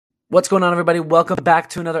What's going on, everybody? Welcome back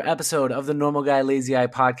to another episode of the Normal Guy Lazy Eye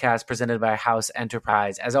podcast presented by House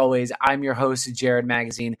Enterprise. As always, I'm your host, Jared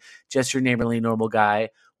Magazine, just your neighborly normal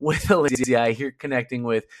guy with a lazy eye here, connecting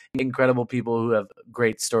with incredible people who have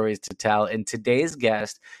great stories to tell. And today's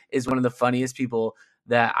guest is one of the funniest people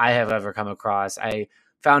that I have ever come across. I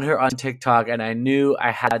found her on TikTok and I knew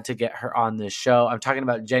I had to get her on this show. I'm talking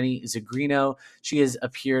about Jenny Zigrino. She has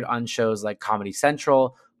appeared on shows like Comedy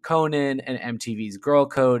Central, Conan, and MTV's Girl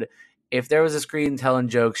Code. If there was a screen telling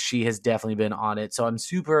jokes, she has definitely been on it. So I'm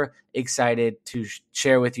super excited to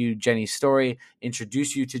share with you Jenny's story,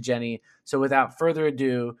 introduce you to Jenny. So without further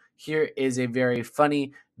ado, here is a very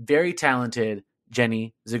funny, very talented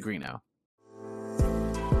Jenny Zigrino.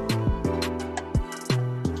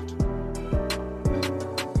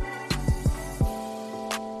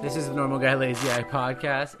 This is the Normal Guy Lazy Eye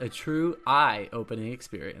podcast, a true eye-opening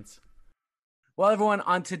experience. Well, everyone,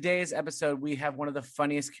 on today's episode, we have one of the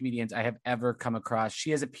funniest comedians I have ever come across. She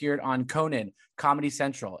has appeared on Conan, Comedy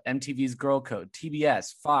Central, MTV's Girl Code,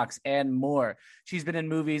 TBS, Fox, and more. She's been in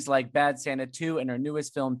movies like Bad Santa 2 and her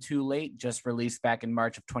newest film, Too Late, just released back in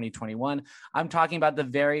March of 2021. I'm talking about the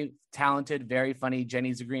very talented, very funny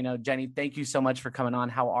Jenny Zigrino. Jenny, thank you so much for coming on.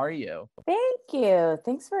 How are you? Thank you.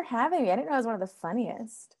 Thanks for having me. I didn't know I was one of the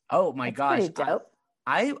funniest. Oh, my gosh. Pretty dope.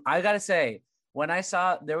 I got to say, when I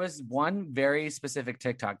saw, there was one very specific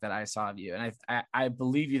TikTok that I saw of you, and I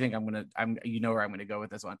believe you think you know where I'm gonna go with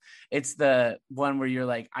this one. It's the one where you're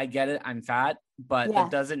like, I get it, I'm fat, but that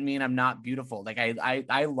doesn't mean I'm not beautiful. Like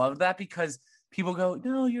I love that because people go,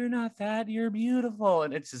 no, you're not fat, you're beautiful,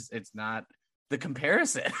 and it's not the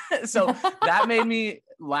comparison. So that made me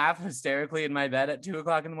laugh hysterically in my bed at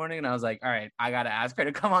 2:00 in the morning, and I was like, all right, I gotta ask her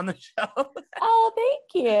to come on the show. Oh,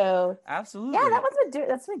 thank you. Absolutely. Yeah,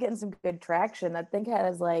 that's been getting some good traction. That thing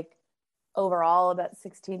has like overall about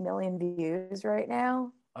 16 million views right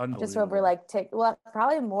now. Just over like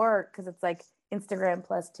probably more because it's like Instagram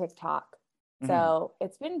plus TikTok. So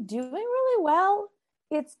it's been doing really well.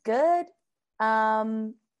 It's good.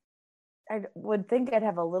 I would think I'd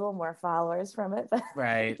have a little more followers from it, but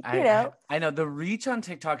right. I know the reach on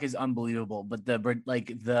TikTok is unbelievable, but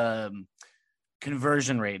the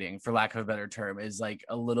conversion rating, for lack of a better term, is like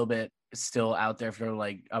a little bit still out there for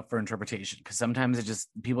like up for interpretation. Because sometimes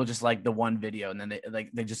people just like the one video and then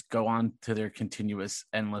they just go on to their continuous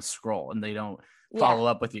endless scroll and they don't follow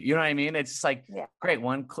up with you. You know what I mean? It's just like, great.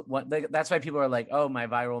 That's why people are like, oh, my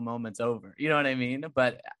viral moment's over. You know what I mean?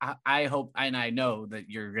 But I hope, and I know that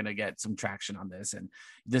you're going to get some traction on this, and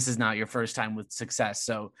this is not your first time with success.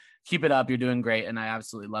 So keep it up. You're doing great. And I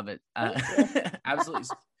absolutely love it. Absolutely.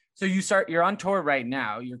 So you're on tour right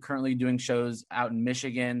now. You're currently doing shows out in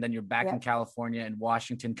Michigan, then you're back in California and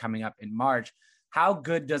Washington coming up in March. How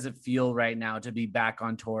good does it feel right now to be back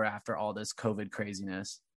on tour after all this COVID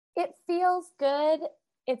craziness? It feels good.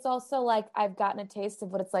 It's also like I've gotten a taste of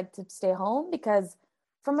what it's like to stay home, because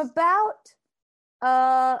from about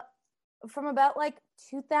like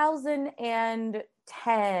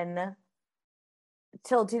 2010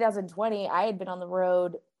 till 2020, I had been on the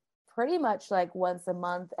road pretty much like once a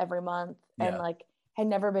month, every month, and like had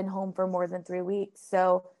never been home for more than 3 weeks.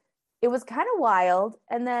 So it was kind of wild.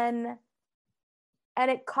 And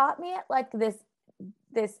it caught me at like this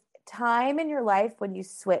time in your life when you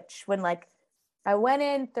switch, when like I went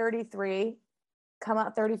in 33, come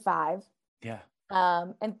out 35. Yeah.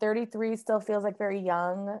 And 33 still feels like very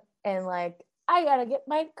young and like, I gotta get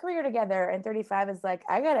my career together. And 35 is like,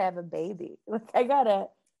 I gotta have a baby. Like I gotta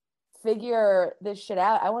figure this shit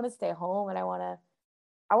out. I want to stay home and I want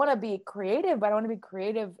to be creative, but I want to be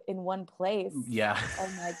creative in one place. Yeah.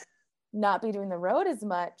 And like not be doing the road as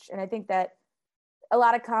much. And I think that a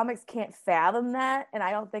lot of comics can't fathom that. And I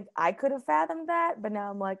don't think I could have fathomed that, but now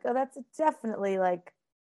I'm like, oh, that's definitely like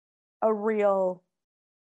a real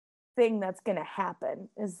thing that's going to happen,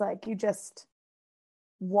 is like, you just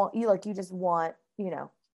want,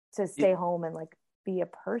 to stay home and like be a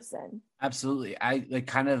person. Absolutely. I like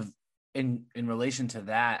kind of in relation to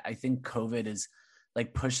that, I think COVID is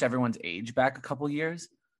like pushed everyone's age back a couple years.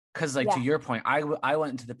 Cause like to your point, I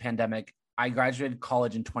went into the pandemic. I graduated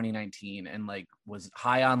college in 2019 and like was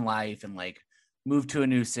high on life and like moved to a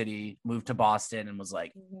new city, moved to Boston and was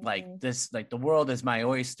like, like this, like the world is my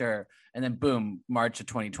oyster. And then boom, March of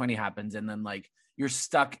 2020 happens. And then like, you're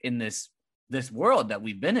stuck in this world that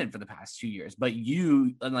we've been in for the past 2 years, but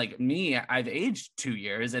you, unlike me, I've aged 2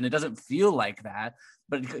 years and it doesn't feel like that.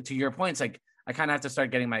 But to your point, it's like, I kind of have to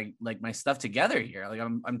start getting my stuff together here. Like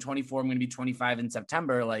I'm 24, I'm going to be 25 in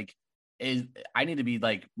September. Like, I need to be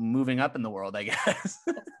like moving up in the world, I guess.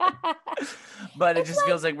 But it just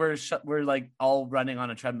feels like we're like all running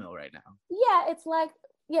on a treadmill right now. Yeah, it's like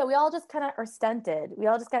yeah, we all just kind of are stunted. We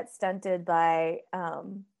all just got stunted by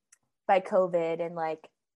COVID, and like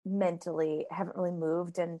mentally haven't really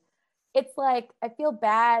moved. And it's like I feel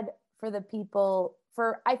bad for the people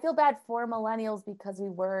for I feel bad for millennials because we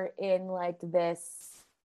were in like this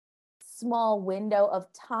small window of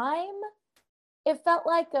time. It felt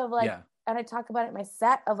like of like, Yeah. and I talk about it in my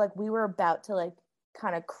set of like we were about to like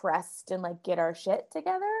kind of crest and like get our shit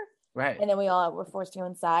together. Right. And then we all were forced to go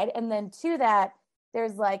inside. And then to that,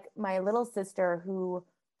 there's like my little sister who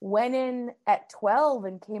went in at 12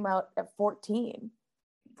 and came out at 14.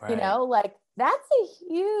 Right. You know, like that's a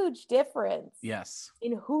huge difference. Yes.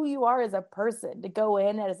 In who you are as a person to go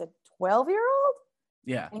in as a 12-year-old.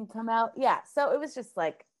 Yeah. And come out. Yeah. So it was just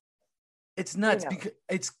like, it's nuts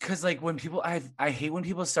because like when people I hate when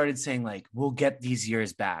people started saying like we'll get these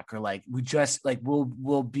years back, or like we just like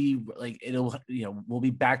we'll be like it'll we'll be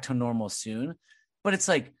back to normal soon, but it's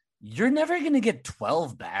like you're never going to get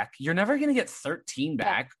 12 back, you're never going to get 13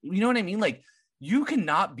 back. You know what I mean? Like you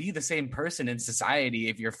cannot be the same person in society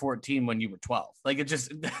if you're 14 when you were 12. Like it's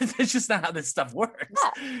just not how this stuff works.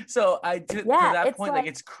 So to that point, like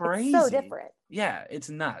it's crazy. It's so different. Yeah, it's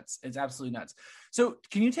nuts. It's absolutely nuts. So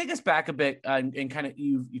can you take us back a bit and kind of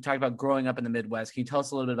you talked about growing up in the Midwest. Can you tell us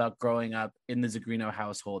a little bit about growing up in the Zagrino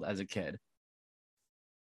household as a kid?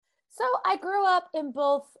 So I grew up in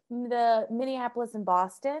both the Minneapolis and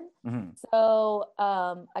Boston. Mm-hmm. So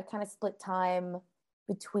I kind of split time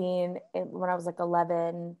between when I was like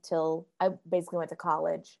 11 till I basically went to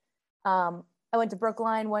college. I went to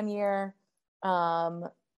Brookline one year. In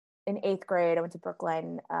 8th grade, I went to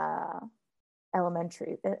Brookline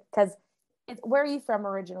Elementary. Because where are you from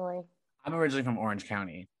originally? I'm originally from Orange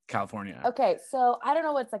County, California. Okay, so I don't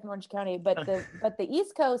know what it's like in Orange County, but the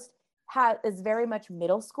East Coast is very much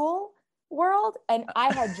middle school world, and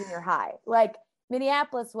I had junior high. Like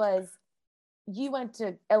Minneapolis was, you went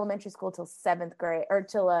to elementary school till 7th grade or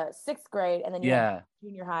till 6th grade, and then you had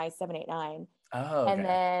junior high 7, 8, 9. Oh, okay. And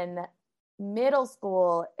then middle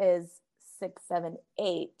school is 6, 7,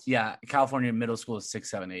 8. Yeah, California middle school is 6,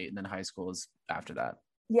 7, 8, and then high school is after that.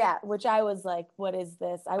 Yeah, which I was like, what is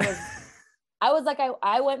this? I was like,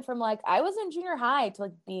 I went from like I was in junior high to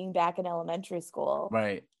like being back in elementary school.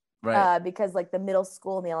 Right. Because like the middle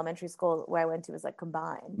school and the elementary school where I went to was like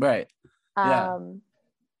combined. Right. Yeah.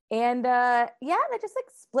 And I just like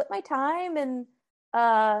split my time and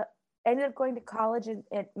ended up going to college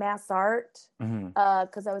at Mass Art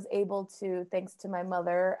because I was able to, thanks to my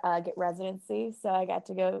mother, get residency. So I got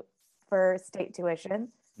to go for state tuition.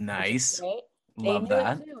 Nice. Love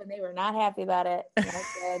that. It too, and they were not happy about it. And I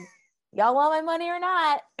said, y'all want my money or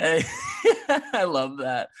not? I love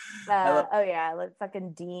that. Oh yeah, like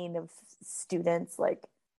fucking dean of students like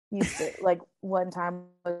used to like one time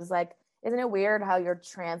was like, isn't it weird how your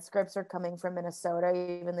transcripts are coming from Minnesota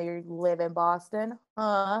even though you live in Boston?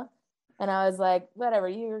 Huh? And I was like, whatever,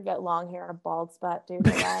 you got long hair and a bald spot, dude.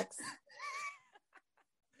 Relax.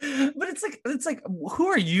 But it's like who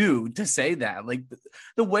are you to say that? Like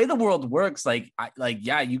the way the world works, like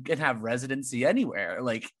you can have residency anywhere,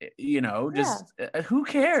 like just who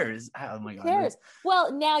cares? Oh my god, cares?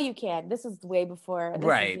 Well, now you can. This is way before this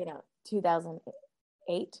right is,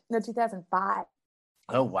 2005.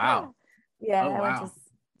 Oh wow. Yeah.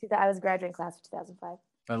 I was graduating class of 2005.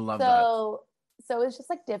 I love that. So it's just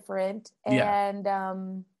like different. And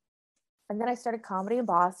and then I started comedy in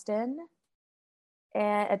Boston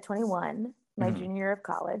and at 21, my junior year of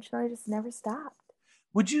college, and I just never stopped.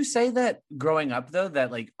 Would you say that growing up though,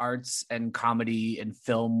 that like arts and comedy and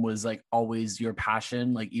film was like always your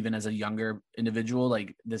passion, like even as a younger individual,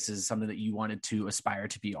 like this is something that you wanted to aspire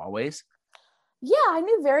to be always? Yeah, I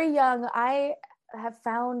knew very young. I have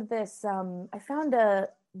found this, I found a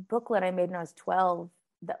booklet I made when I was 12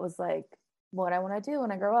 that was like, what I want to do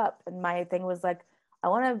when I grow up. And my thing was like, I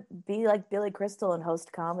want to be like Billy Crystal and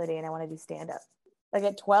host comedy, and I want to do stand-up. Like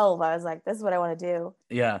at 12, I was like, this is what I want to do.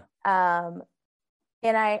 Yeah. And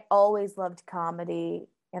I always loved comedy,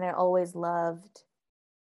 and I always loved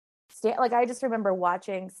like I just remember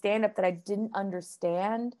watching stand-up that I didn't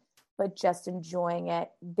understand, but just enjoying it.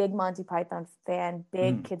 Big Monty Python fan,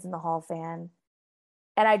 big Kids in the Hall fan.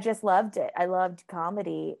 And I just loved it. I loved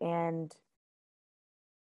comedy. And,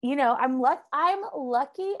 I'm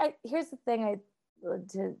lucky. Here's the thing,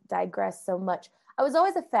 to digress so much. I was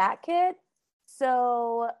always a fat kid.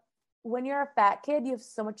 So when you're a fat kid, you have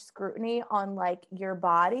so much scrutiny on like your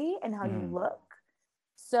body and how you look.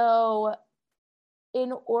 So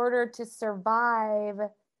in order to survive,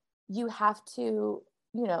 you have to,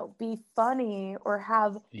 be funny or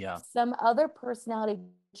have some other personality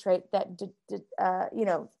trait that,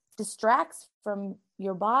 distracts from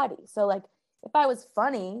your body. So like if I was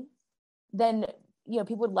funny, then, you know,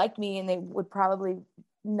 people would like me and they would probably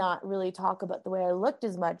not really talk about the way I looked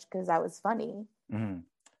as much because I was funny. Mm-hmm.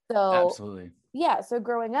 So Absolutely. yeah, so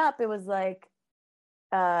growing up, it was like,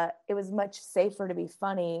 it was much safer to be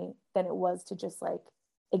funny than it was to just like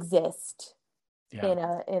exist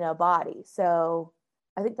Yeah. in a body. So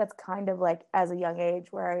I think that's kind of like as a young age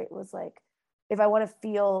where I was like, if I want to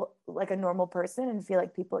feel like a normal person and feel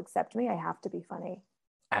like people accept me, I have to be funny.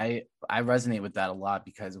 I resonate with that a lot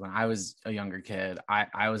because when I was a younger kid,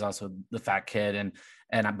 I was also the fat kid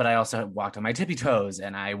but I also walked on my tippy toes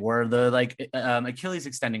and I wore the like Achilles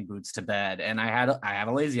extending boots to bed and I have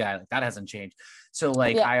a lazy eye, like that hasn't changed. So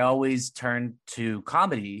like Yeah. I always turned to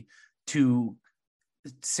comedy to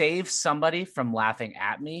save somebody from laughing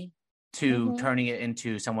at me to Mm-hmm. turning it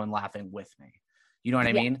into someone laughing with me. You know what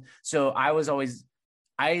I Yeah. mean? So I was always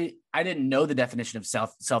I didn't know the definition of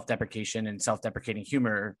self-deprecation and self-deprecating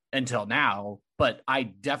humor until now, but I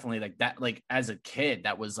definitely like that. Like as a kid,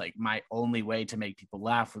 that was like my only way to make people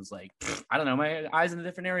laugh was like, I don't know, my eyes in a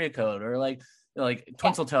different area code or like Yeah.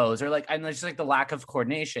 twinkle toes or like, and just like the lack of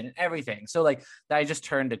coordination and everything. So like that I just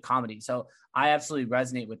turned to comedy. So I absolutely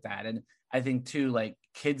resonate with that. And I think too, like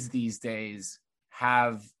kids these days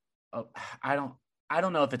have, uh, I don't, I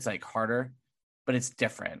don't know if it's like harder, but it's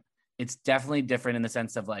different. It's definitely different in the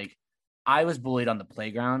sense of like I was bullied on the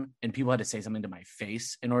playground and people had to say something to my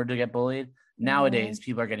face in order to get bullied. Mm-hmm. Nowadays,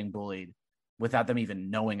 people are getting bullied without them even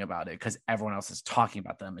knowing about it because everyone else is talking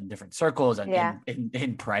about them in different circles and Yeah.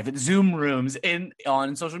 in private Zoom rooms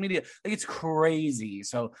on social media. Like it's crazy.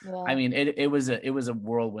 So I Yeah. mean it was a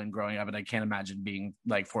whirlwind growing up and I can't imagine being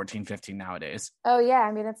like 14, 15 nowadays. Oh yeah.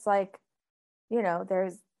 I mean, it's like, you know,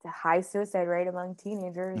 there's a high suicide rate among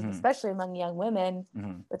teenagers, Mm-hmm. especially among young women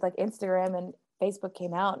Mm-hmm. with like Instagram, and Facebook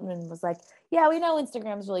came out and was like, yeah, we know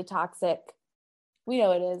Instagram's really toxic. We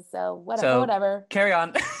know it is. So So whatever. carry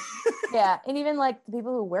on. Yeah. And even like the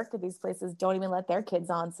people who work at these places don't even let their kids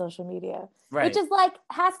on social media, which Right. is like,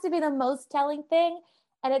 has to be the most telling thing.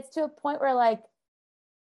 And it's to a point where like,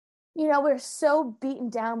 you know, we're so beaten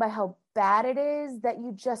down by how bad it is that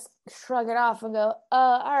you just shrug it off and go,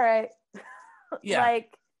 all right. Yeah.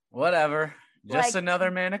 like, Whatever. Just like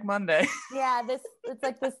another manic Monday. yeah, this it's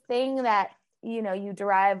like this thing that, you know, you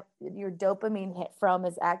derive your dopamine hit from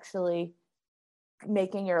is actually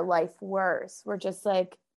making your life worse. We're just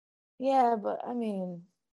like, yeah, but I mean,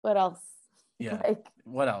 what else? Yeah. Like,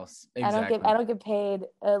 What else? I Exactly. don't get paid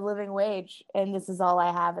a living wage, and this is all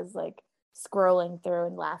I have is like scrolling through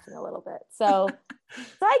and laughing a little bit. So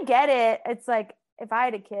I get it. It's like if I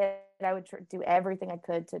had a kid, I would do everything I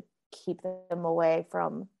could to keep them away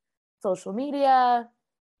from social media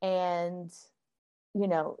and, you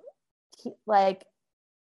know, like,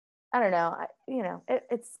 I don't know.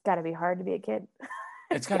 It's got to be hard to be a kid.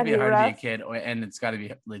 It's It's got got to to be be hard to be a rough. kid, and it's got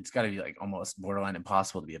to be like almost borderline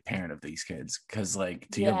impossible to be a parent of these kids because, like,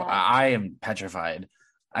 Yeah. I am petrified.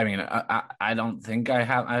 I mean, I don't think I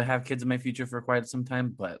have kids in my future for quite some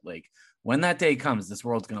time, but like when that day comes, this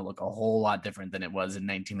world's gonna look a whole lot different than it was in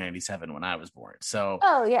 1997 when I was born. So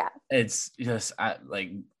Oh, yeah. it's just I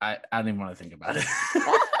don't even want to think about it.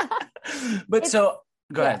 But It's, so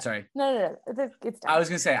go yeah. ahead. Sorry. No. It's I done. was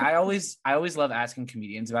gonna say I always love asking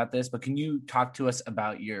comedians about this, but can you talk to us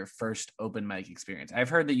about your first open mic experience? I've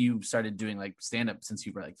heard that you started doing like stand up since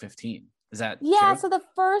you were like 15. Is that Yeah. true? So the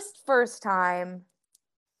first time,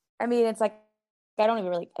 I mean, it's like, I don't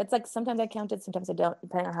even really, it's like sometimes I count it, sometimes I don't,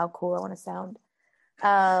 depending on how cool I want to sound.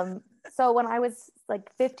 So when I was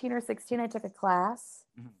like 15 or 16, I took a class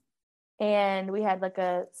Mhm. and we had like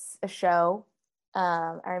a show.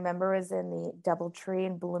 I remember it was in the Doubletree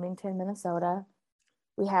in Bloomington, Minnesota.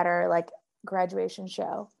 We had our like graduation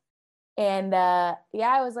show. And yeah,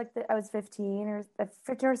 I was like, I was 15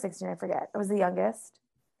 or 16, I forget. I was the youngest.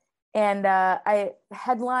 And I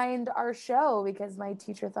headlined our show because my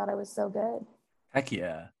teacher thought I was so good. Heck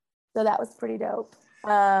yeah. So that was pretty dope.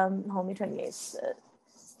 Homie 28,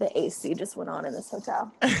 the AC just went on in this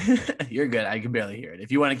hotel. You're good. I can barely hear it.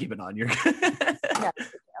 If you want to keep it on, you're good. No,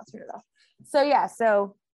 I'll turn it off. So yeah,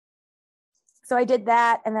 so I did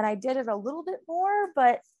that, and then I did it a little bit more,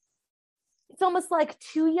 but it's almost like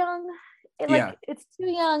too young. Yeah. It's too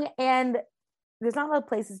young, and there's not a lot of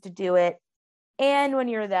places to do it. And when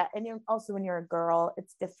you're that, and when you're a girl,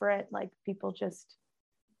 it's different. Like people just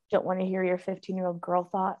don't want to hear your 15-year-old girl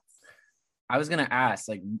thoughts. I was gonna ask,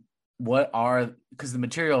 like, because the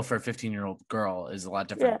material for a 15-year-old girl is a lot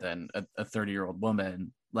Yeah. different than a 30-year-old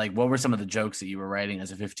woman. Like, what were some of the jokes that you were writing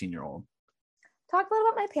as a 15-year-old? Talked a lot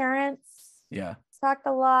about my parents. Yeah. Talked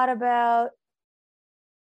a lot about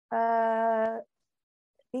uh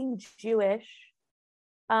being Jewish.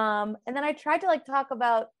 And then I tried to like talk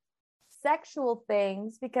about sexual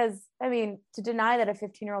things because I mean, to deny that a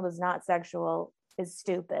 15-year-old is not sexual is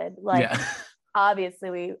stupid. Like, Yeah. obviously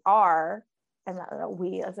we are. I'm not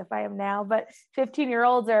we as if I am now, but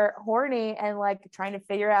 15-year-olds are horny and like trying to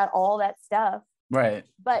figure out all that stuff. Right.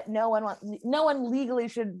 But no one legally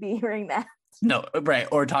should be hearing that. No, right.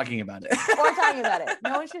 Or talking about it. Or talking about it.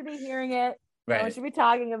 No one should be hearing it. Right. No one should be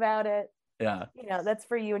talking about it. Yeah. You know, that's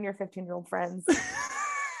for you and your 15-year-old friends.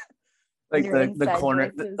 Like the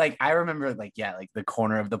corner, like I remember like, yeah, like the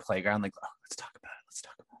corner of the playground, like, oh, let's talk about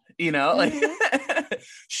it. You know, like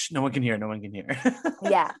shh, no one can hear.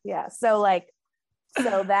 Yeah. So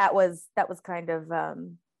that was kind of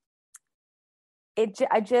it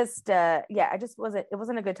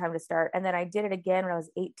wasn't a good time to start. And then I did it again when I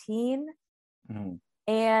was 18. Mm-hmm.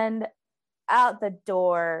 And out the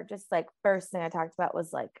door, just like first thing I talked about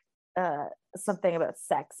was like something about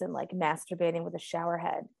sex and like masturbating with a shower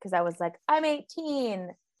head, because I was like, I'm 18,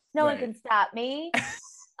 no one can stop me.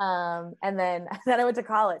 And then I went to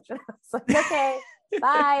college and I was like, okay,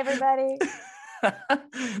 bye everybody.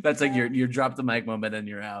 That's like your drop the mic moment and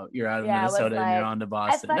you're out of Minnesota and you're on to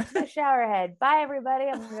Boston. I fucked the shower head. Bye everybody.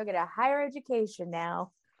 I'm gonna go get a higher education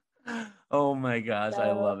now. Oh my gosh,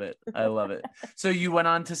 I love it. So you went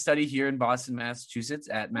on to study here in Boston, Massachusetts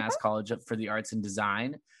at Mass College for the Arts and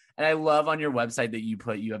Design. And I love on your website that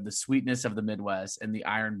you have the sweetness of the Midwest and the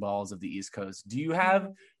iron balls of the East Coast. Do you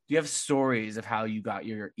have stories of how you got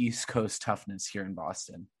your East Coast toughness here in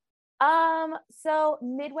Boston? So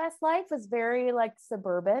Midwest life was very like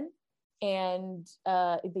suburban and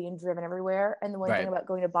being driven everywhere. And the one thing about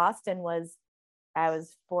going to Boston was I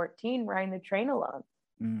was 14 riding the train alone.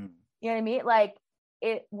 You know what I mean? Like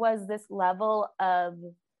it was this level of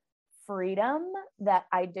freedom that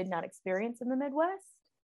I did not experience in the Midwest.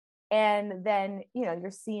 And then, you know,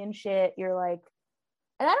 you're seeing shit, you're like,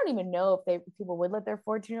 and I don't even know if people would let their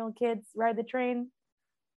 14-year-old kids ride the train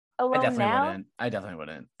alone. I definitely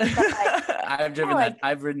wouldn't. Like,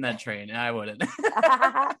 I've ridden that train and I wouldn't.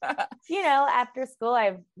 You know, after school, I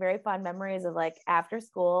have very fond memories of like after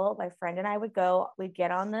school, my friend and I we'd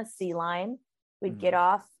get on the Sea Line. We'd get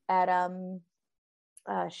off at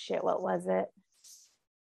what was it?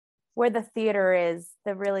 Where the theater is,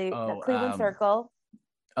 the Cleveland Circle.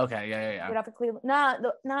 Okay, yeah. Get off at Cleveland. Not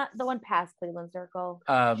the one past Cleveland Circle.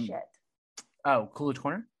 Coolidge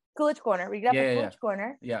Corner? Coolidge Corner. We get up at Coolidge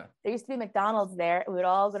Corner. Yeah. There used to be McDonald's there. We would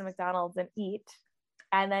all go to McDonald's and eat.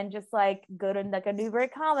 And then just like go to like a Newbury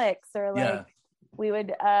Comics or like we would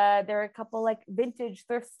there are a couple like vintage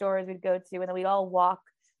thrift stores we'd go to, and then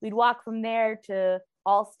we'd walk from there to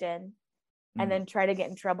Alston and then try to get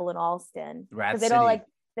in trouble in Alston. Rat City. They don't like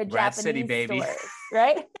the Rat Japanese City, baby. stores,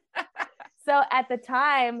 right? So at the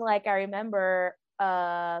time, like I remember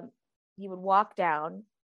you would walk down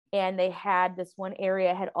and they had this one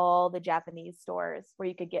area had all the Japanese stores where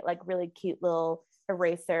you could get like really cute little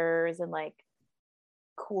erasers and like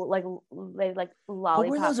cool like lollipops. What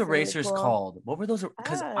were those erasers called? What were those?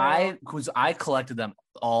 Because I collected them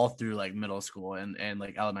all through like middle school and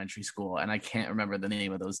like elementary school, and I can't remember the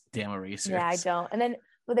name of those damn erasers. Yeah, I don't. And then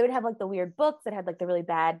they would have like the weird books that had like the really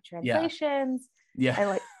bad translations. Yeah. And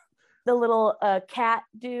like the little cat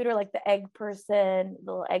dude or like the egg person,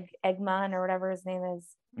 the little Eggman or whatever his name is.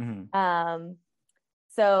 Mm-hmm.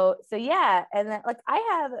 So yeah, and then like I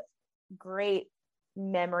have great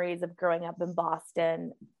memories of growing up in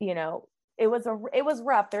Boston. You know, it was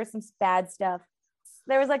rough. There was some bad stuff.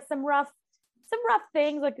 There was like some rough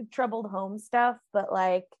things, like troubled home stuff, but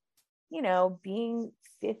like, you know, being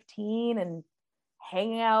 15 and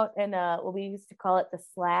hanging out in what we used to call it the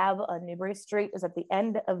Slab on Newbury Street. It was at the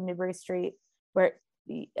end of Newbury Street where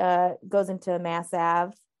it goes into Mass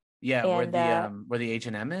Ave. Yeah, and, where the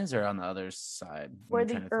H&M is, or on the other side? Where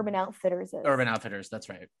the Urban Outfitters is. Urban Outfitters, that's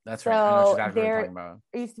right. That's right. I know exactly what you're talking about.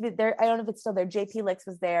 It used to be there. I don't know if it's still there. JP Licks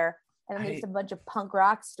was there. And then there's a bunch of punk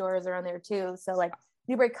rock stores around there too. So like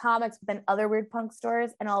Newbury Comics, but then other weird punk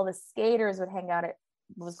stores, and all the skaters would hang out at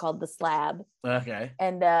what was called the Slab. Okay.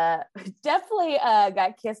 And definitely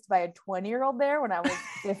got kissed by a 20-year-old there when I was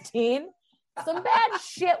 15. Some bad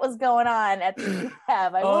shit was going on at the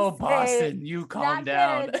Slab. Boston, you calm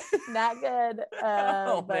down. Not good.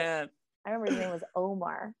 Oh man. I remember his name was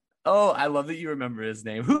Omar. Oh, I love that you remember his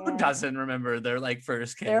name. Who doesn't remember their like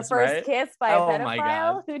first kiss? Their first kiss by a pedophile? My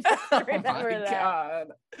God. Who doesn't remember that?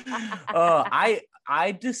 God.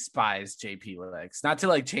 I despise JP Licks. Not to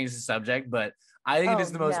like change the subject, but I think it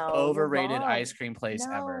is the most overrated ice cream place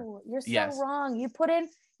ever. You're so wrong. You put in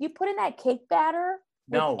that cake batter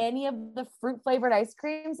with any of the fruit flavored ice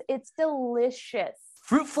creams. It's delicious.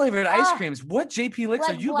 Fruit flavored ice creams. What JP Licks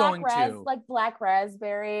are you going to? Like black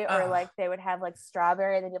raspberry, or like they would have like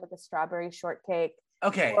strawberry, and then you have like a strawberry shortcake.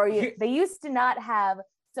 Okay. Or they used to not have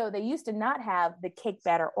the cake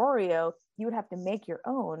batter Oreo. You would have to make your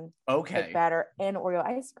own cake batter and Oreo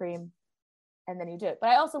ice cream, and then you do it. But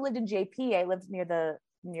I also lived in JP. I lived near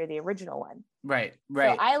the original one. Right. So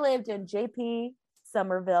I lived in JP,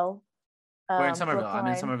 Somerville. We're in Somerville. Brookline.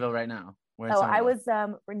 I'm in Somerville right now. I was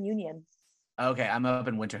in Union. Okay, I'm up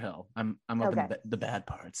in Winter Hill. I'm up in the bad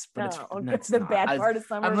parts, but it's the bad part of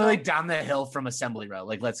Somerville. I'm literally down the hill from Assembly Row.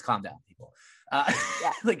 Like, let's calm down, people.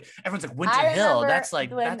 Like everyone's like Winter Hill. That's like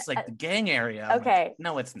the gang area. I'm okay, like,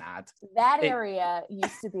 no, it's not. That area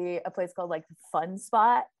used to be a place called like Fun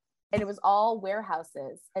Spot, and it was all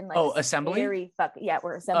warehouses and like Assembly.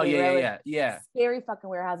 We're Assembly. Yeah. Scary fucking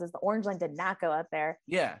warehouses. The Orange Line did not go out there.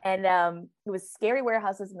 Yeah. And it was scary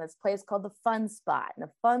warehouses in this place called the Fun Spot, and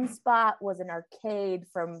the Fun Spot was an arcade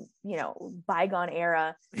from bygone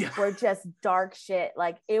era, where just dark shit.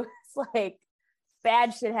 Like it was like.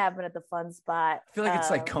 Bad shit happened at the Fun Spot. I feel like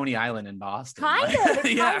it's like Coney Island in Boston. Kind of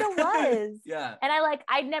was. Yeah. And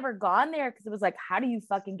I'd never gone there because it was like, how do you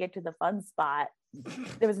fucking get to the Fun Spot?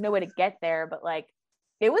 There was no way to get there, but like,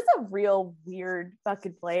 it was a real weird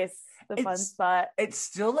fucking place. Fun Spot. It's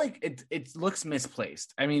still like it looks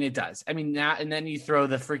misplaced. I mean, it does. I mean, now and then you throw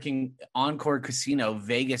the freaking Encore Casino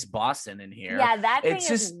Vegas Boston in here. Yeah, that thing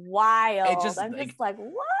is wild. I'm just like,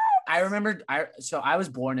 what? I remember I was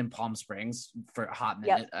born in Palm Springs for a hot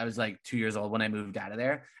minute. Yep. I was like 2 years old when I moved out of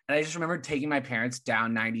there. And I just remember taking my parents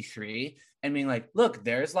down 93 and being like, look,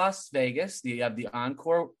 there's Las Vegas. You have the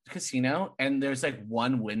Encore Casino, and there's like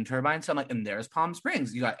one wind turbine. So I'm like, and there's Palm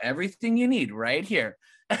Springs. You got everything you need right here.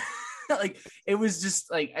 Like, it was just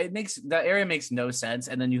like, that area makes no sense.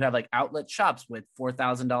 And then you have like outlet shops with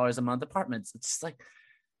 $4,000 a month apartments. It's just like,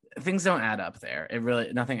 things don't add up there.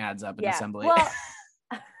 Nothing adds up in Assembly. Well,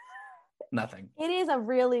 nothing. It is a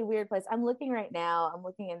really weird place. I'm looking right now. I'm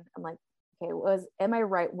like, okay, am I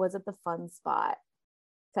right? Was it the Fun Spot?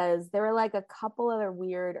 Because there were like a couple other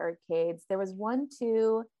weird arcades. There was one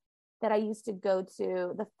too that I used to go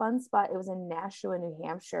to. The Fun Spot. It was in Nashua, New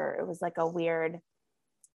Hampshire. It was like a weird.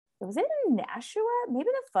 Was it in Nashua? Maybe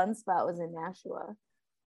the Fun Spot was in Nashua.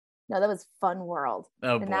 No, that was Fun World.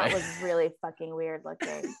 Oh boy. And that was really fucking weird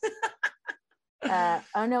looking.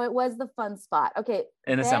 No, it was the Fun Spot. Okay,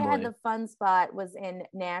 in Assembly. Had the Fun Spot was in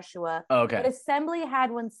Nashua. Oh, okay. But Assembly had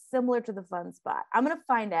one similar to the Fun Spot. I'm gonna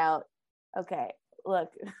find out. Okay, look,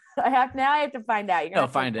 I have to find out. You're gonna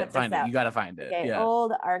find it. You gotta find it. Okay, yeah.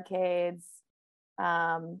 Old arcades,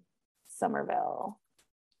 Somerville.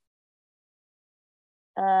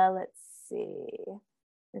 Let's see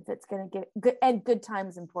if it's gonna get Good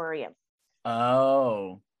Times Emporium.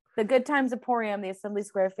 Oh. The Good Times Emporium, the Assembly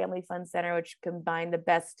Square Family Fun Center, which combined the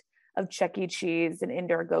best of Chuck E. Cheese and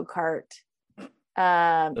indoor go-kart.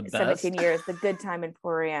 17 years, the Good Time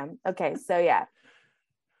Emporium. Okay, so yeah.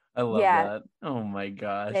 I love that. Oh my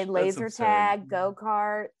gosh. They had laser tag,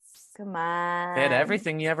 go-karts. Come on. They had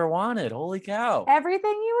everything you ever wanted. Holy cow.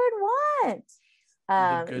 Everything you would want.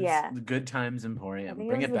 The Good Times Emporium.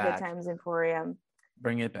 Bring it back. Good Times Emporium.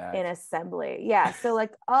 Bring it back. In Assembly. Yeah, so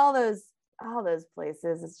like all those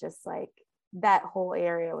places, it's just like that whole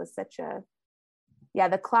area was such a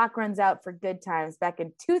the clock runs out for Good Times back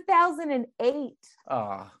in 2008.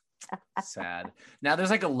 Oh, sad. Now there's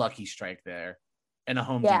like a Lucky Strike there and a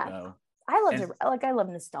Home Depot. I love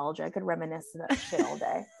nostalgia. I could reminisce that shit all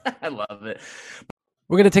day. I love it.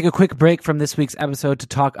 We're going to take a quick break from this week's episode to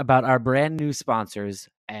talk about our brand new sponsors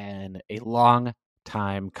and a long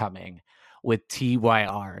time coming with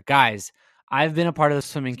TYR. Guys, I've been a part of the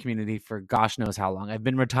swimming community for gosh knows how long. I've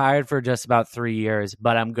been retired for just about 3 years,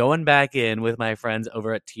 but I'm going back in with my friends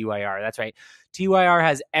over at TYR. That's right. TYR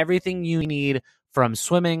has everything you need from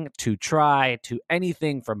swimming to try to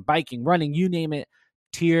anything from biking, running, you name it.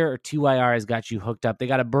 TYR has got you hooked up. They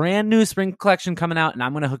got a brand new spring collection coming out, and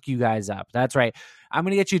I'm going to hook you guys up. That's right. I'm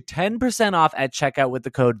going to get you 10% off at checkout with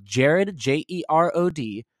the code Jared,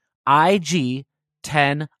 JEROD, IG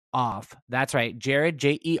 10 off. That's right. Jared,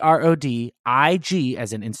 JEROD, IG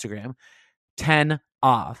as in Instagram, 10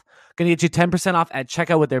 off. Going to get you 10% off at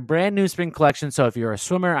checkout with their brand new spring collection. So if you're a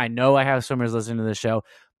swimmer, I know I have swimmers listening to the show,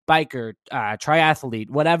 biker, triathlete,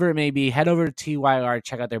 whatever it may be, head over to TYR,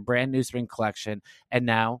 check out their brand new spring collection. And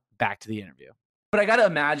now back to the interview. But I got to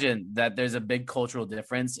imagine that there's a big cultural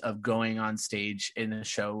difference of going on stage in a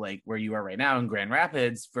show like where you are right now in Grand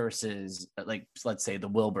Rapids versus like, let's say the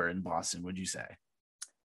Wilbur in Boston, would you say?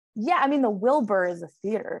 Yeah, I mean, the Wilbur is a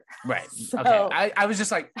theater. Right. So, okay. I was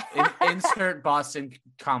just like, insert Boston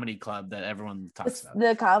comedy club that everyone talks about.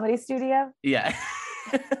 The Comedy Studio? Yeah.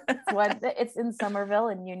 It's in Somerville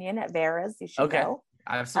and Union at Vera's. You should go.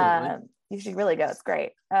 Absolutely. You should really go. It's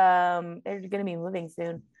great. They're going to be moving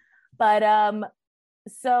soon, but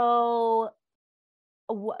so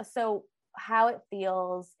how it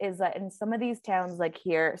feels is that in some of these towns like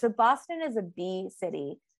here, so Boston is a B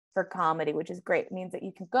city for comedy, which is great. It means that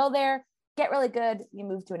you can go there, get really good, you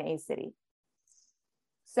move to an A city.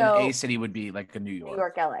 So an A city would be like a New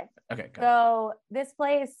York, LA. Okay. So this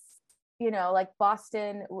place, like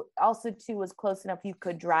Boston also too was close enough you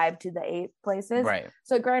could drive to the 8 places. Right.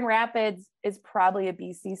 So Grand Rapids is probably a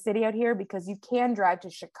BC city out here because you can drive to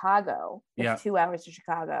Chicago. It's 2 hours to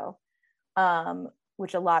Chicago,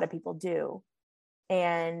 which a lot of people do.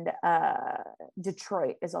 And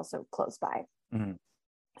Detroit is also close by. Mm-hmm.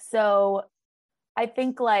 So I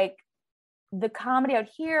think like the comedy out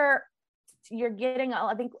here, you're getting,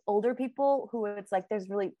 I think, older people who it's like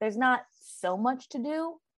there's not so much to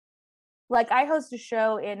do. Like I host a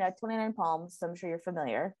show in 29 Palms, so I'm sure you're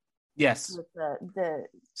familiar. Yes. With the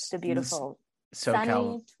beautiful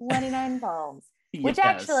SoCal. sunny 29 Palms, which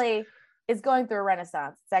actually is going through a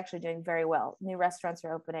renaissance. It's actually doing very well. New restaurants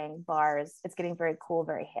are opening, bars. It's getting very cool,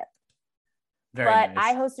 very hip. But nice.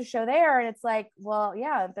 I host a show there, and it's like, well,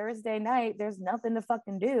 yeah, Thursday night, there's nothing to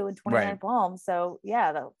fucking do in 29 Palms. So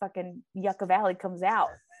yeah, the fucking Yucca Valley comes out.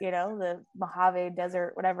 The Mojave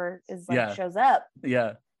Desert, whatever, is like shows up.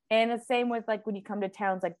 Yeah. And the same with like when you come to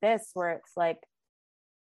towns like this, where it's like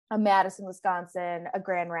a Madison, Wisconsin, a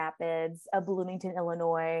Grand Rapids, a Bloomington,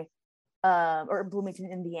 Illinois, or Bloomington,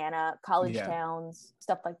 Indiana, college towns,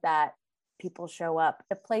 stuff like that. People show up.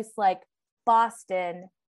 A place like Boston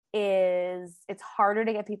it's harder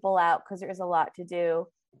to get people out because there is a lot to do.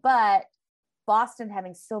 But Boston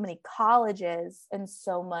having so many colleges and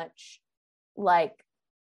so much like,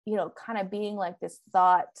 kind of being like this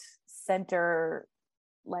thought center,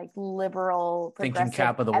 like liberal thinking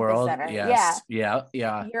cap of the world. Yes. Yeah.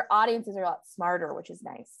 Your audiences are a lot smarter, which is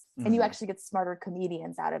nice. Mm-hmm. And you actually get smarter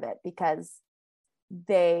comedians out of it because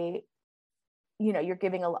they, you're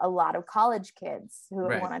giving a lot of college kids who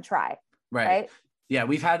want to try. Right. Yeah,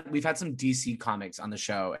 we've had some DC comics on the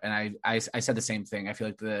show, and I said the same thing. I feel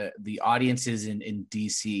like the audiences in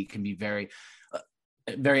DC can be very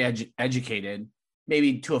educated,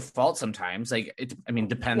 maybe to a fault sometimes. Like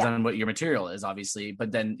depends on what your material is, obviously.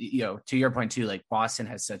 But then to your point too, like Boston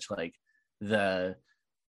has such like the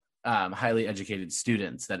highly educated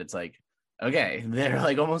students that it's like, okay, they're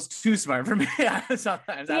like almost too smart for me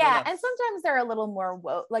sometimes. Yeah, and sometimes they're a little more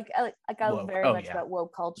woke. Like I'm very much about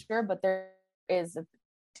woke culture, but there is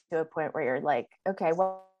to a point where you're like, okay,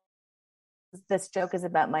 well, this joke is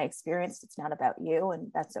about my experience, it's not about you, and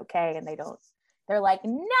that's okay. And they're like,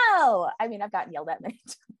 no. I've gotten yelled at many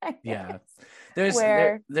times. Yeah,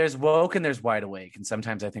 there's woke and there's wide awake, and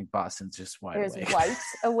sometimes I think Boston's just wide awake. There's white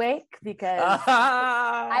awake because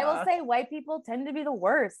I will say white people tend to be the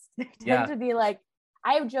worst. They tend to be like,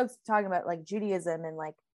 I have jokes talking about like Judaism and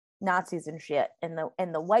like Nazis and shit, and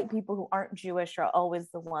the white people who aren't Jewish are always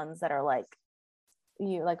the ones that are like,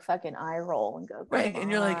 you like fucking eye roll and go, right, and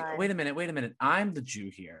you're like, wait a minute, I'm the Jew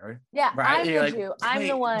here. Yeah, right? I'm the Jew. I'm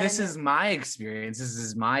the one. This is my experience. This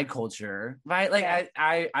is my culture, right? Like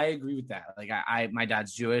I agree with that. Like my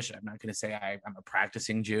dad's Jewish. I'm not gonna say I'm a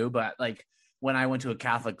practicing Jew, but like when I went to a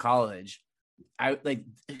Catholic college, I like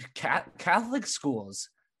Catholic schools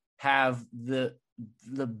have the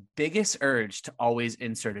biggest urge to always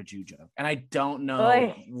insert a Jew joke, and I don't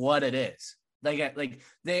know what it is. Like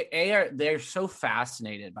they're so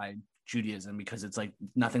fascinated by Judaism because it's like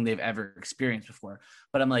nothing they've ever experienced before.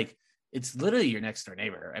 But I'm like, it's literally your next door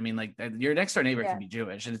neighbor. I mean, like your next door neighbor can be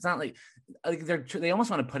Jewish, and it's not like they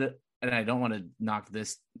almost want to put it. And I don't want to knock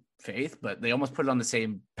this faith, but they almost put it on the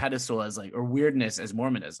same pedestal as like, or weirdness as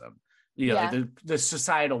Mormonism. Like the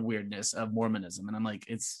societal weirdness of Mormonism. And I'm like,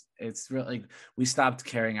 it's real. Like we stopped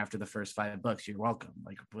caring after the first 5 books. You're welcome.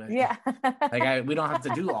 Like, we don't have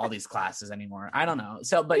to do all these classes anymore. I don't know.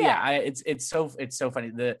 So, but it's so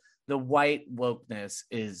funny. The white wokeness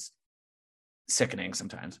is sickening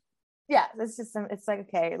sometimes. Yeah. It's like,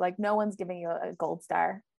 okay, like no one's giving you a gold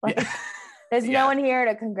star. Like there's no one here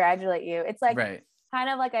to congratulate you. It's like, kind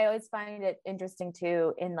of like, I always find it interesting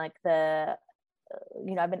too, in like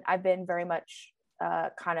I've been very much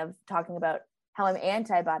kind of talking about how I'm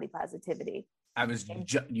anti-body positivity. I was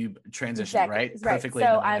you transitioned right perfectly.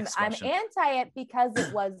 So I'm anti it because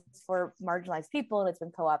it was for marginalized people, and it's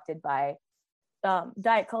been co-opted by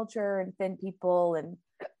diet culture and thin people and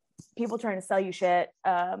people trying to sell you shit.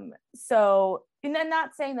 So, and then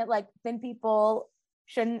not saying that like thin people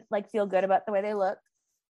shouldn't like feel good about the way they look.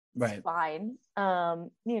 Right. It's fine.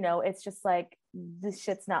 It's just like this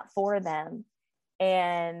shit's not for them.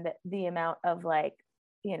 and the amount of like,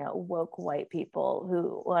 you know, woke white people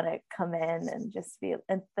who want to come in and just be,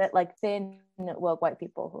 and that like thin woke white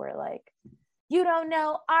people who are like, you don't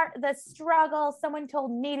know the struggle. Someone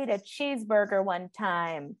told me to eat a cheeseburger one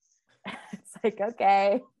time. It's like,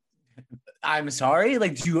 okay. I'm sorry.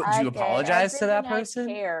 Like, do you apologize to that person?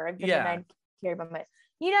 I've been denied care about my,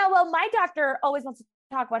 you know, well, my doctor always wants to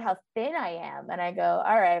talk about how thin I am. And I go,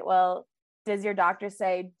 all right, well, does your doctor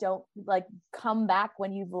say don't like come back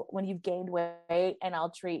when you've gained weight and I'll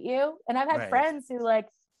treat you? And I've had friends who like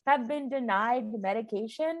have been denied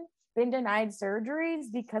medication, been denied surgeries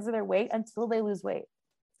because of their weight until they lose weight.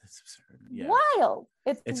 That's absurd. Yeah. Wild.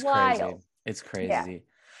 It's wild. Crazy. It's crazy.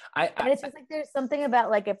 Yeah. And it's just like there's something about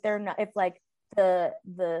like if they're not, if like the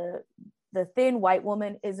thin white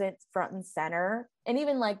woman isn't front and center, and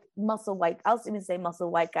even like muscle white, I'll even say muscle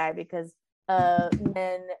white guy because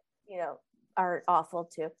men, you know, are awful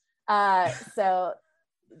too. So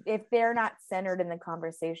if they're not centered in the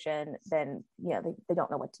conversation, then you know they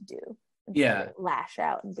don't know what to do. Yeah, they lash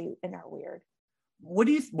out and are weird. What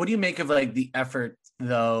do you make of like the effort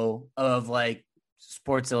though of like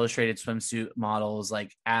Sports Illustrated swimsuit models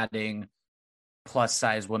like adding plus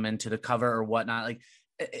size women to the cover or whatnot? Like,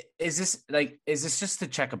 is this just to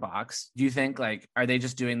check a box? Do you think like are they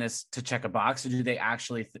just doing this to check a box, or do they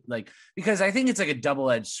actually like? Because I think it's like a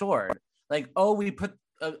double-edged sword. Like, oh, we put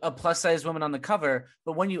a plus size woman on the cover,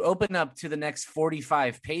 but when you open up to the next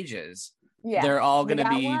 45 pages, they're all going to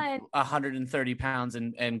be 130 pounds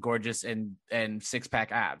and gorgeous and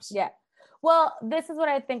six-pack abs. Yeah. Well, this is what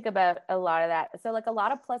I think about a lot of that. So like a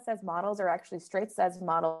lot of plus size models are actually straight size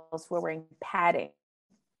models who are wearing padding.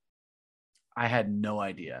 I had no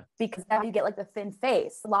idea. Because now you get like the thin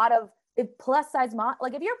face. A lot of plus size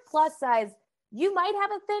like if you're plus size, you might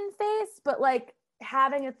have a thin face, but like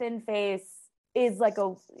having a thin face is like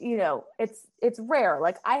a, you know, it's rare.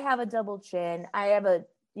 Like I have a double chin, I have a,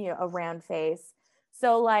 you know, a round face.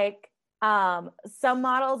 So like some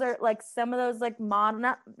models are like some of those like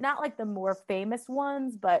not like the more famous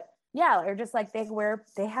ones, but yeah, they're just like they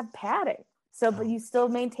have padding. So but you still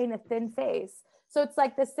maintain a thin face. So it's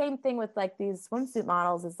like the same thing with like these swimsuit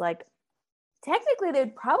models is like technically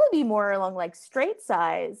they'd probably be more along like straight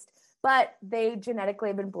sized, but they genetically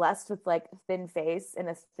have been blessed with like a thin face and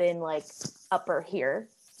a thin like upper here,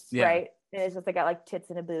 right? And it's just they got like tits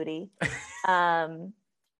and a booty.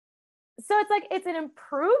 So it's like it's an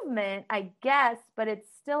improvement, I guess, but it's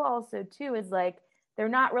still also too is like they're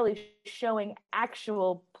not really showing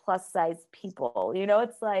actual plus size people. You know,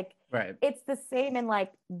 it's like it's the same in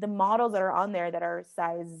like the models that are on there that are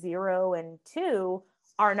size 0 and 2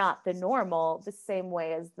 are not the normal, the same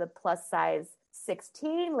way as the plus size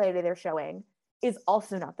 16 lady they're showing is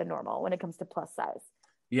also not the normal when it comes to plus size.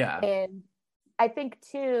 Yeah. And I think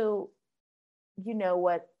too, you know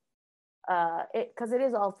what, because it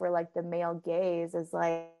is all for like the male gaze is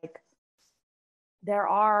like there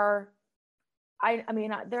are I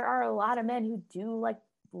mean there are a lot of men who do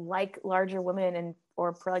like larger women and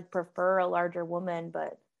or prefer a larger woman,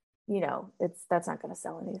 but you know that's not going to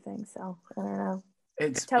sell anything. So I don't know.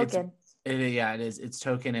 It's token. It is. It's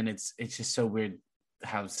token, and it's just so weird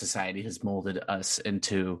how society has molded us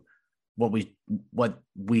into what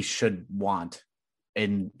we should want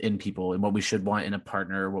in people and what we should want in a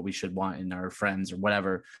partner, what we should want in our friends or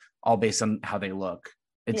whatever, all based on how they look.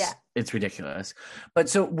 It's ridiculous. But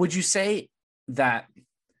so would you say that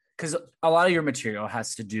because a lot of your material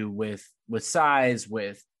has to do with size,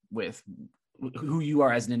 with who you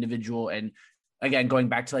are as an individual, and again going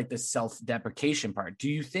back to like the self-deprecation part, do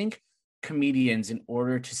you think comedians in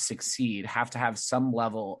order to succeed have to have some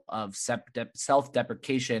level of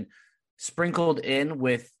self-deprecation sprinkled in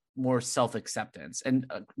with more self-acceptance? And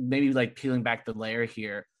maybe like peeling back the layer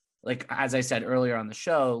here, like as I said earlier on the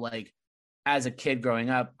show, like as a kid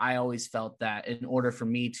growing up, I always felt that in order for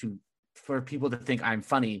people to think I'm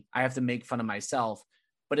funny, I have to make fun of myself.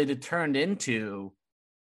 But it had turned into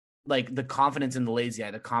like the confidence in the lazy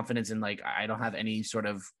eye, the confidence in like I don't have any sort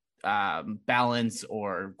of balance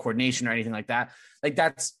or coordination or anything like that. Like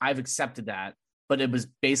I've accepted that, but it was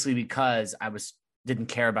basically because I didn't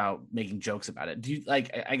care about making jokes about it. Do you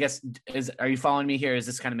like, I guess, are you following me here? Does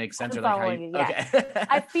this kind of make sense? I'm following you, yeah. Okay.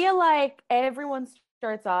 I feel like everyone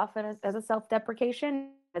starts off as a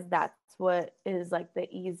self-deprecation, as that's what is like the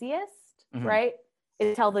easiest, right?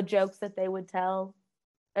 Is tell the jokes that they would tell,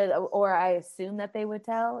 or I assume that they would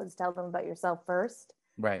tell, is tell them about yourself first.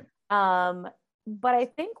 Right. But I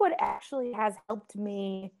think what actually has helped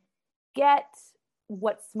me get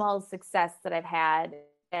what small success that I've had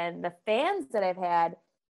and the fans that I've had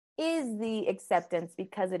is the acceptance,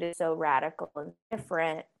 because it is so radical and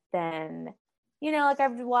different than you know, like I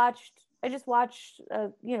just watched,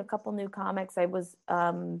 you know, a couple new comics. I was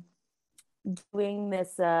doing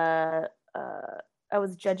this, I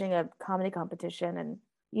was judging a comedy competition, and,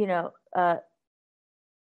 you know,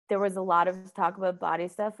 there was a lot of talk about body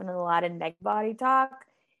stuff and a lot of neck body talk.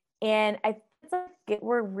 And I think it's like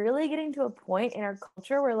we're really getting to a point in our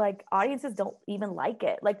culture where like audiences don't even like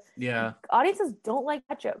it. Like, Yeah. audiences don't like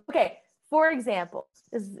that joke. Okay, for example,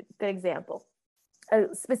 this is a good example.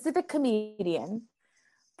 A specific comedian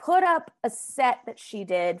put up a set that she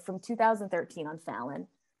did from 2013 on Fallon,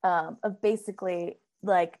 of basically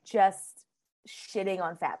like just shitting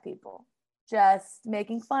on fat people, just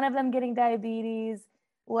making fun of them getting diabetes,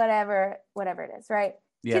 whatever it is, right?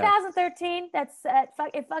 Yeah. 2013, that's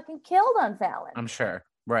it fucking killed on Fallon. I'm sure.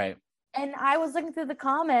 Right. And I was looking through the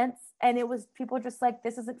comments, and it was people just like,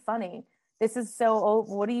 this isn't funny. This is so, oh,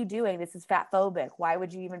 what are you doing? This is fat phobic. Why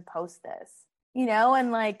would you even post this? You know,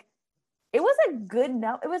 and like, it was a good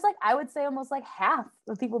no. It was like, I would say almost like half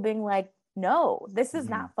of people being like, no, this is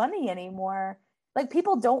not funny anymore. Like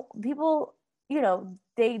people, you know,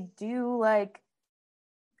 they do like,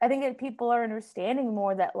 I think that people are understanding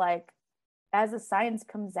more that like, as the science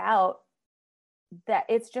comes out, that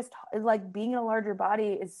it's just like being in a larger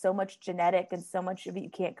body is so much genetic and so much of it you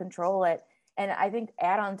can't control it. And I think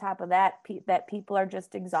add on top of that, that people are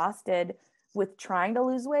just exhausted with trying to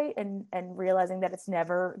lose weight and realizing that it's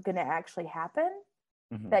never going to actually happen.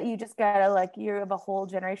 That you just gotta like, you have a whole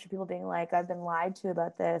generation of people being like, I've been lied to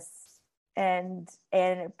about this, and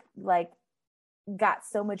like got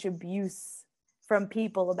so much abuse from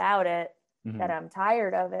people about it that I'm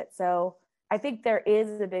tired of it. So I think there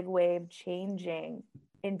is a big wave changing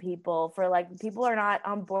in people for like, people are not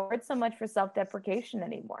on board so much for self-deprecation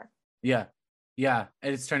anymore. Yeah. Yeah.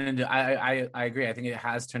 It's turned into, I agree. I think it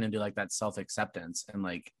has turned into like that self-acceptance and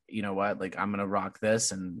like, you know what, like I'm going to rock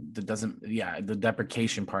this, and it doesn't, the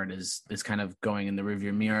deprecation part is kind of going in the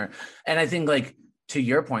rearview mirror. And I think like, to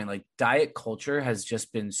your point, like diet culture has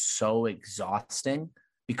just been so exhausting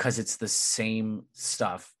because it's the same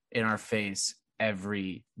stuff in our face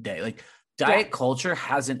every day. Like diet culture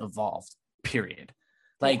hasn't evolved, period.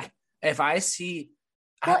 Like if I see,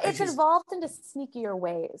 well, it's evolved into sneakier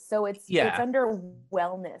ways. So it's under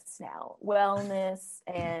wellness now. Wellness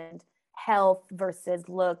and health versus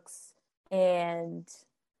looks, and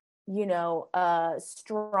you know,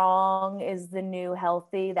 strong is the new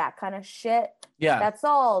healthy, that kind of shit. Yeah. That's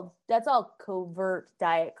all covert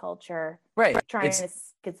diet culture. Right. Trying to sneak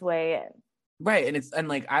its way in. Right. And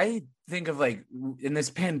like I think of like in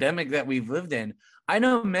this pandemic that we've lived in, I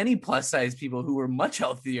know many plus size people who were much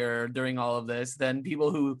healthier during all of this than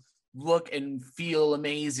people who look and feel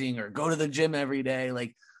amazing or go to the gym every day.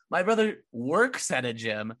 Like my brother works at a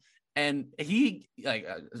gym, and he like,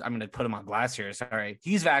 I'm going to put him on blast here. Sorry.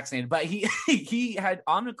 He's vaccinated, but he had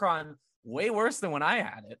Omicron way worse than when I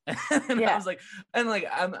had it. And I was like, and like,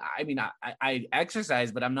 I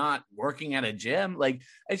exercise, but I'm not working at a gym. Like,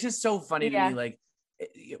 it's just so funny to me. Like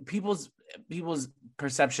people's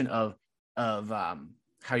perception of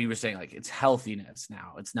how you were saying, like, it's healthiness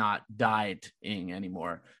now. It's not dieting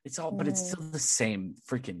anymore. It's all, but it's still the same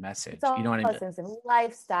freaking message. You know what I mean? Same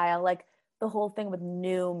lifestyle, like the whole thing with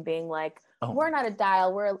Noom being like, we're not a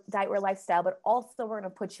diet, we're a lifestyle, but also we're going to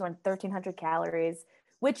put you on 1,300 calories,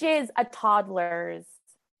 which is a toddler's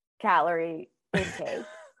calorie intake.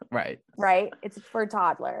 Right. It's for a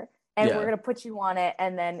toddler. And we're going to put you on it,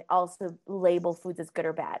 and then also label foods as good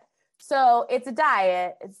or bad. So it's a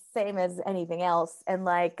diet. It's the same as anything else. And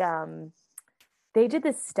like, they did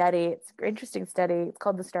this study. It's an interesting study. It's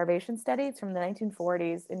called the Starvation Study. It's from the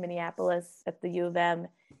 1940s in Minneapolis at the U of M.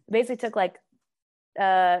 It basically took like,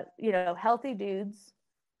 you know, healthy dudes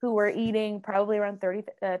who were eating probably around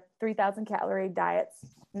 3,000 calorie diets,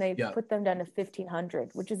 and they put them down to 1,500,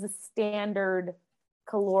 which is a standard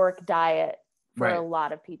caloric diet for a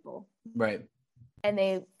lot of people. Right. And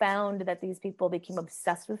they found that these people became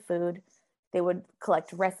obsessed with food. They would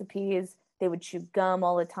collect recipes. They would chew gum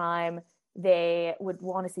all the time. They would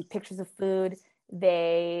want to see pictures of food.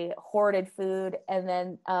 They hoarded food. And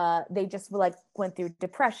then they just like went through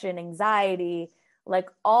depression, anxiety, like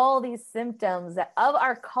all these symptoms of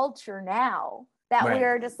our culture now that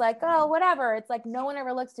we're just like, oh, whatever. It's like no one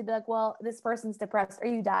ever looks to be like, well, this person's depressed. Are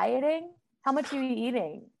you dieting? How much are you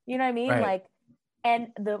eating? You know what I mean? Like, and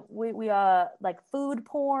we like food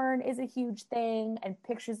porn is a huge thing, and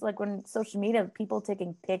pictures, like when social media, people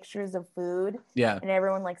taking pictures of food, and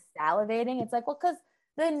everyone like salivating. It's like, well, because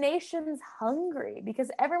the nation's hungry,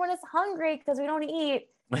 because everyone is hungry because we don't eat,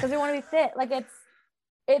 because we want to be fit. Like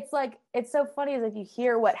it's like, it's so funny is like you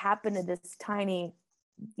hear what happened to this tiny,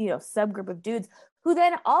 you know, subgroup of dudes who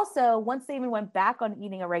then also, once they even went back on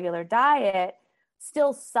eating a regular diet,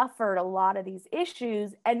 still suffered a lot of these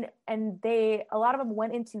issues. And a lot of them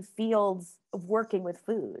went into fields of working with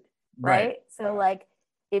food, right? So like,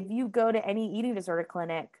 if you go to any eating disorder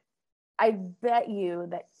clinic, I bet you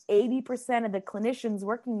that 80% of the clinicians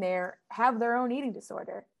working there have their own eating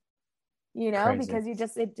disorder, Crazy. because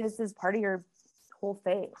it just is part of your whole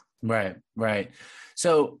thing. Right.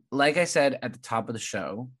 So like I said at the top of the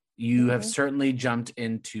show, you have certainly jumped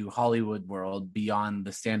into Hollywood world beyond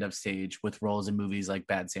the stand-up stage with roles in movies like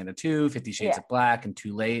Bad Santa 2, 50 Shades of Black, and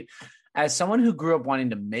Too Late. As someone who grew up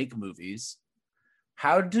wanting to make movies,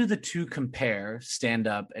 how do the two compare,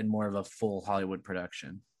 stand-up and more of a full Hollywood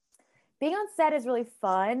production? Being on set is really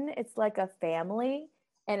fun. It's like a family,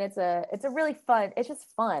 and it's a really fun. It's just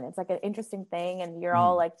fun. It's like an interesting thing, and you're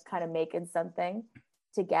all like kind of making something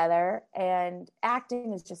together. And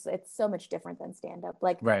acting is just, it's so much different than stand-up.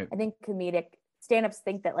 Like, I think comedic stand-ups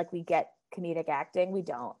think that like we get comedic acting. We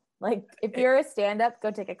don't. Like, if you're a stand-up,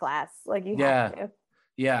 go take a class. Like, you have to.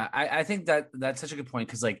 Yeah, I think that's such a good point,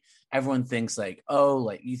 because like everyone thinks like, oh,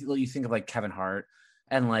 like you think of like Kevin Hart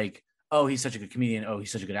and like, oh, he's such a good comedian, oh,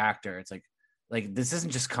 he's such a good actor. It's like this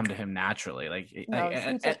doesn't just come to him naturally. Like, no,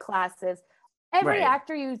 he took classes. Every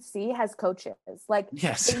actor you see has coaches. Like,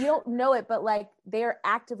 yes, you don't know it, but like they're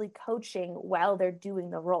actively coaching while they're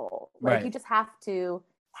doing the role. Like, you just have to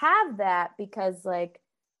have that, because like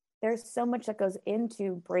there's so much that goes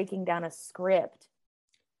into breaking down a script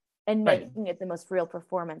and making it the most real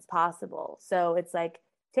performance possible. So it's like,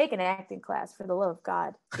 take an acting class, for the love of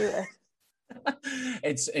God, do it.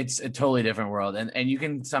 It's a totally different world, and you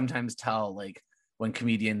can sometimes tell like when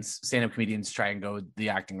stand-up comedians try and go the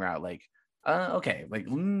acting route, like okay, like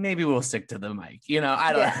maybe we'll stick to the mic,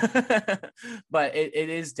 I don't know. But it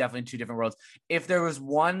is definitely two different worlds. If there was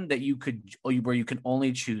one that where you can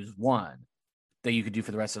only choose one that you could do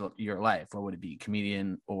for the rest of your life, what would it be,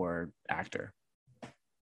 comedian or actor?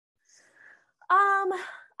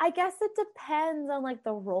 I guess it depends on like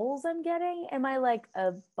the roles I'm getting. Am I like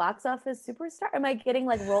a box office superstar? Am I getting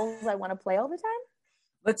like roles I want to play all the time?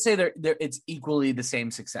 Let's say it's equally the same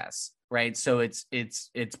success, right? So it's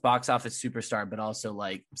box office superstar, but also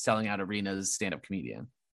like selling out arenas, stand-up comedian.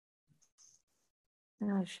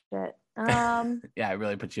 Oh shit. Yeah, I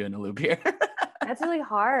really put you in a loop here. That's really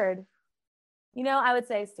hard. I would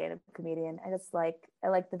say stand-up comedian. I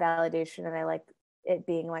like the validation, and I like it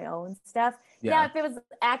being my own stuff. Yeah, if it was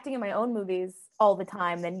acting in my own movies all the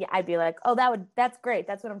time, then I'd be like, oh, that's great.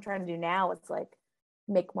 That's what I'm trying to do now. It's like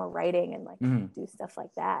make more writing and like do stuff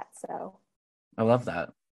like that. So I love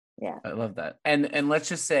that. Yeah, I love that. And let's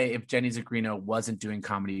just say if Jenny Zagrino wasn't doing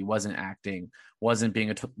comedy, wasn't acting, wasn't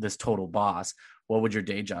being this total boss, what would your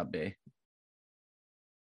day job be?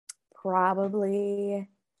 Probably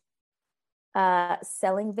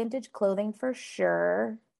selling vintage clothing for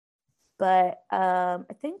sure. But I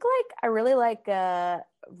think like I really like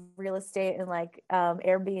real estate and like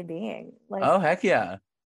Airbnb-ing. Like, oh heck yeah.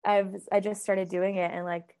 I just started doing it, and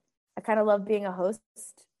like I kind of love being a host.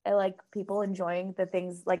 I like people enjoying the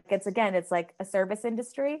things, like it's like a service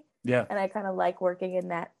industry. Yeah. And I kind of like working in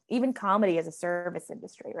that. Even comedy is a service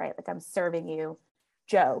industry, right? Like I'm serving you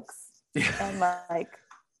jokes and like,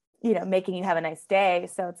 making you have a nice day.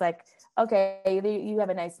 So it's like, okay, either you have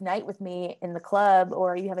a nice night with me in the club,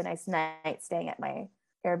 or you have a nice night staying at my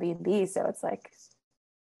Airbnb. So it's like,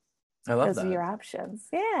 I love those that. are your options.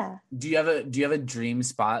 Yeah. Do you have a dream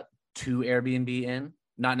spot to Airbnb in?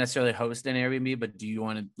 Not necessarily host an Airbnb, but do you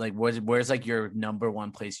want to like, where's like your number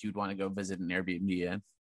one place you'd want to go visit an Airbnb in?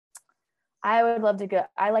 I would love to go.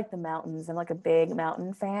 I like the mountains. I'm like a big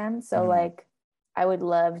mountain fan. So like, I would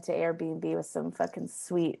love to Airbnb with some fucking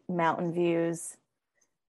sweet mountain views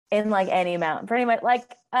in like any mountain, pretty much.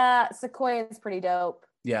 Like Sequoia is pretty dope.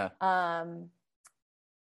 Yeah. I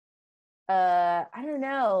don't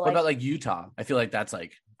know. What about like Utah? I feel like that's I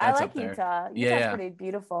like up there. Utah. Utah's pretty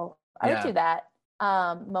beautiful. I would do that.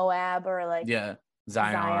 Moab or like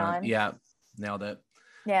Zion. Yeah, nailed it.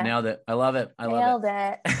 Yeah, nailed it. I love it. Nailed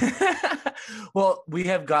it. Well, we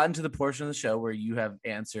have gotten to the portion of the show where you have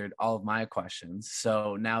answered all of my questions.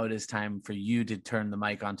 So now it is time for you to turn the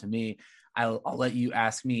mic on to me. I'll let you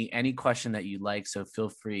ask me any question that you'd like. So feel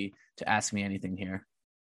free to ask me anything here.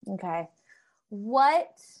 Okay. What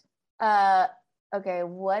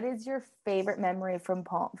is your favorite memory from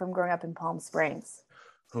growing up in Palm Springs?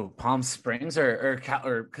 Oh, Palm Springs or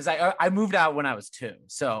because I moved out when I was 2.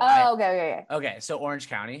 So okay. So Orange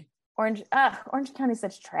County. Orange County's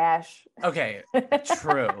such trash. Okay,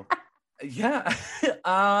 true. Yeah.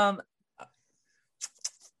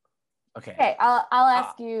 Okay. Okay, I'll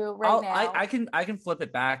ask you right now. I can flip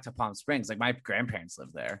it back to Palm Springs. Like my grandparents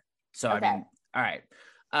live there. So Okay. I mean, all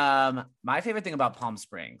right. My favorite thing about Palm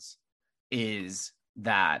Springs is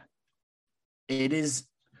that it's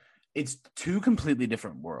two completely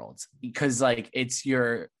different worlds, because like it's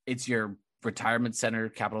your retirement center,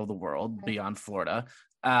 capital of the world beyond Florida.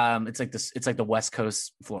 It's like the West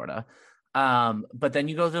Coast Florida. But then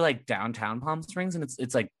you go to like downtown Palm Springs and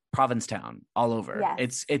it's like Provincetown all over.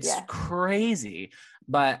 Yes. It's crazy.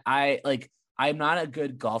 But I'm not a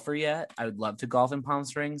good golfer yet. I would love to golf in Palm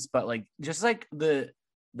Springs, but like just like the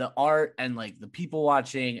art and like the people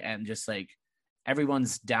watching and just like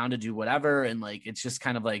everyone's down to do whatever, and like it's just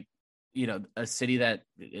kind of like, you know, a city that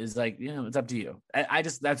is like, you know, it's up to you. I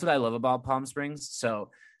just, that's what I love about Palm Springs. So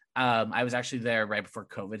I was actually there right before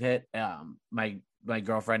COVID hit. My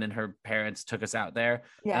girlfriend and her parents took us out there,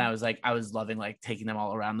 and I was loving like taking them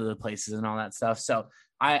all around to the places and all that stuff. So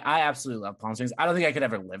I absolutely love Palm Springs. I don't think I could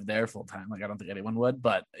ever live there full time. Like I don't think anyone would,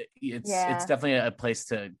 but it's definitely a place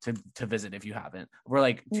to visit if you haven't. We're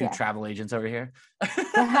like two travel agents over here.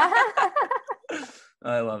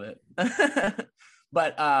 I love it.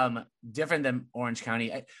 But different than Orange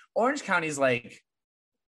County. Orange County is like,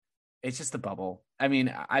 it's just a bubble. I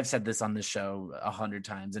mean, I've said this on this show 100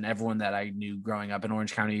 times, and everyone that I knew growing up in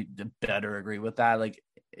Orange County better agree with that. Like,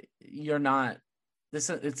 you're not this.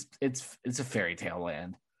 It's a fairy tale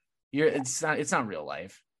land. It's not real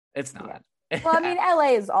life. It's not. Yeah. Well, I mean,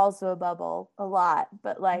 LA is also a bubble a lot,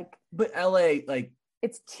 but LA, like,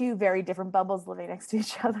 it's two very different bubbles living next to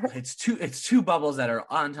each other. It's two bubbles that are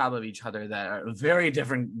on top of each other that are very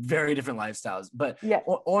different lifestyles. But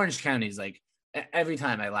Orange County is like, every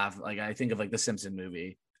time I laugh, like I think of like the Simpson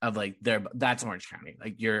movie of like that's Orange County.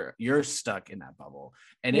 Like you're stuck in that bubble,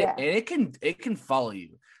 and it can follow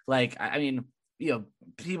you. Like, I mean, you know,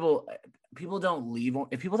 people don't leave.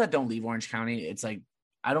 If people that don't leave Orange County, it's like,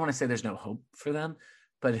 I don't want to say there's no hope for them,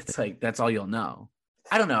 but it's like, that's all you'll know.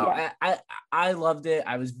 I don't know. Yeah. I loved it.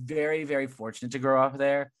 I was very, very fortunate to grow up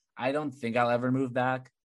there. I don't think I'll ever move back,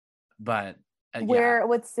 but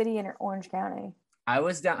what city in Orange County? I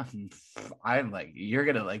was down. I'm like, you're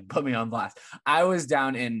going to like put me on blast. I was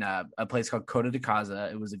down in a place called Coto de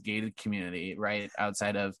Caza. It was a gated community right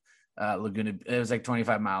outside of Laguna. It was like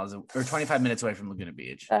 25 minutes away from Laguna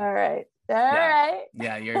Beach. All right. Right.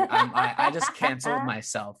 Yeah. I just canceled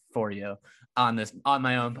myself for you on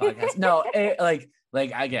my own podcast. No,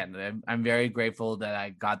 like again, I'm very grateful that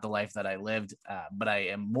I got the life that I lived, but I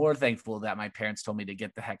am more thankful that my parents told me to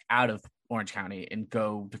get the heck out of Orange County and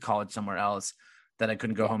go to college somewhere else, that I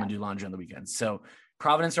couldn't go home and do laundry on the weekends. So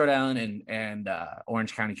Providence, Rhode Island and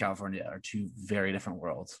Orange County, California are two very different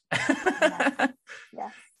worlds.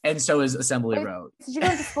 Yeah. And so is Assembly Row. Did you go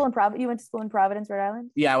to school in Providence? You went to school in Providence, Rhode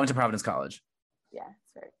Island? Yeah, I went to Providence College. Yeah,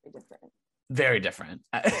 it's very different. Very different.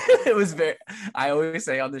 It was I always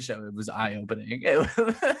say on the show, it was eye-opening. It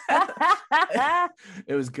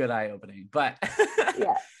was good eye-opening. But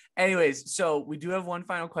anyways, so we do have one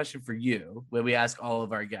final question for you, where we ask all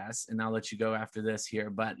of our guests, and I'll let you go after this here,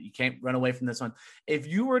 but you can't run away from this one. If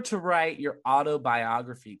you were to write your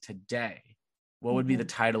autobiography today, what would be the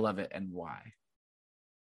title of it and why?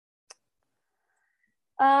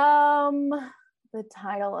 The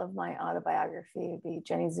title of my autobiography would be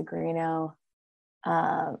Jenny Zagrino.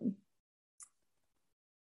 I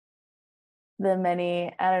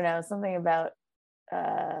don't know, something about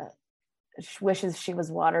wishes she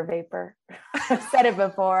was water vapor. I've said it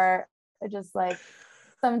before. I just like,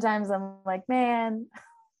 sometimes I'm like, man,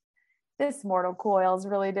 this mortal coil is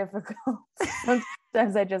really difficult.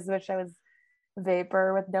 Sometimes I just wish I was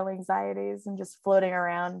vapor with no anxieties and just floating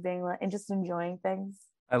around, being like, and just enjoying things.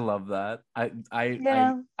 I love that.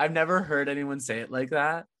 I've never heard anyone say it like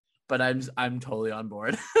that, but I'm totally on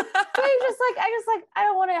board. I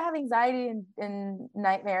don't want to have anxiety and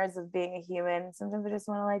nightmares of being a human. Sometimes I just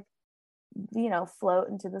want to, like, you know, float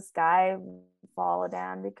into the sky, fall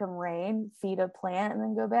down, become rain, feed a plant, and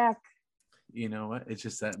then go back. You know what? It's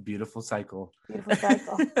just that beautiful cycle. Beautiful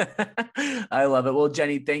cycle. I love it. Well,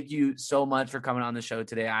 Jenny, thank you so much for coming on the show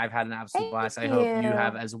today. I've had an absolute blast. I hope you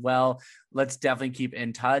have as well. Let's definitely keep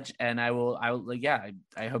in touch. And I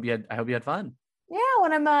hope you had fun. Yeah.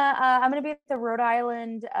 When I'm going to be at the Rhode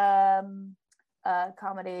Island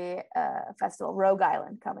comedy festival, Rogue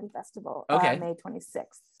Island Comedy Festival. Okay. May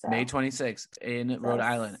 26th. So. May 26th in Rhode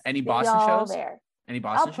Island. Any Boston shows? There. Any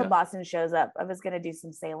Boston I'll put Boston shows up. I was gonna do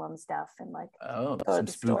some Salem stuff and like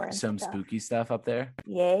some spooky stuff up there.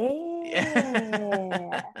 Yeah.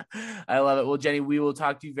 I love it. Well, Jenny, we will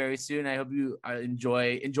talk to you very soon. I hope you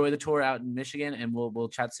enjoy the tour out in Michigan, and we'll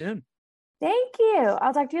chat soon. Thank you.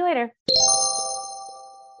 I'll talk to you later.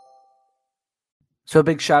 So a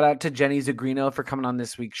big shout out to Jenny Zagrino for coming on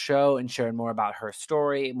this week's show and sharing more about her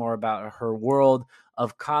story, more about her world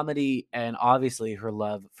of comedy, and obviously her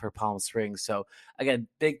love for Palm Springs. So again,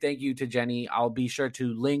 big thank you to Jenny. I'll be sure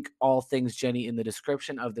to link all things Jenny in the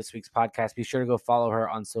description of this week's podcast. Be sure to go follow her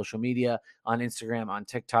on social media, on Instagram, on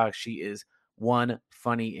TikTok. She is one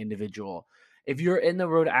funny individual. If you're in the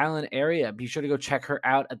Rhode Island area, be sure to go check her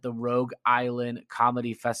out at the Rogue Island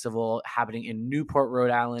Comedy Festival happening in Newport,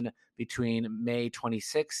 Rhode Island between May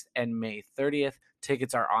 26th and May 30th.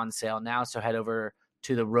 Tickets are on sale now, so head over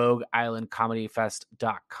to the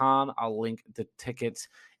rogueislandcomedyfest.com. I'll link the tickets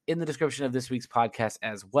in the description of this week's podcast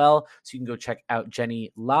as well, so you can go check out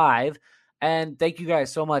Jenny live. And thank you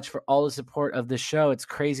guys so much for all the support of this show. It's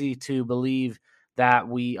crazy to believe that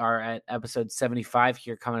we are at episode 75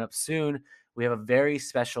 here coming up soon. We have a very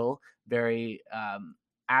special, very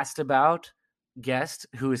asked about guest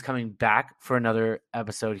who is coming back for another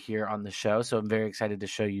episode here on the show. So I'm very excited to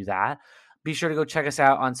show you that. Be sure to go check us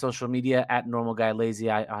out on social media at Normal Guy Lazy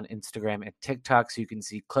Eye on Instagram and TikTok so you can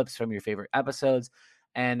see clips from your favorite episodes.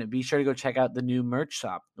 And be sure to go check out the new merch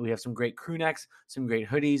shop. We have some great crew necks, some great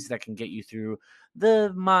hoodies that can get you through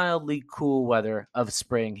the mildly cool weather of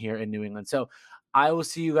spring here in New England. So I will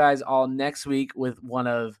see you guys all next week with one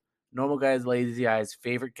of Normal Guys Lazy Eye's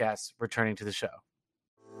favorite guests returning to the show.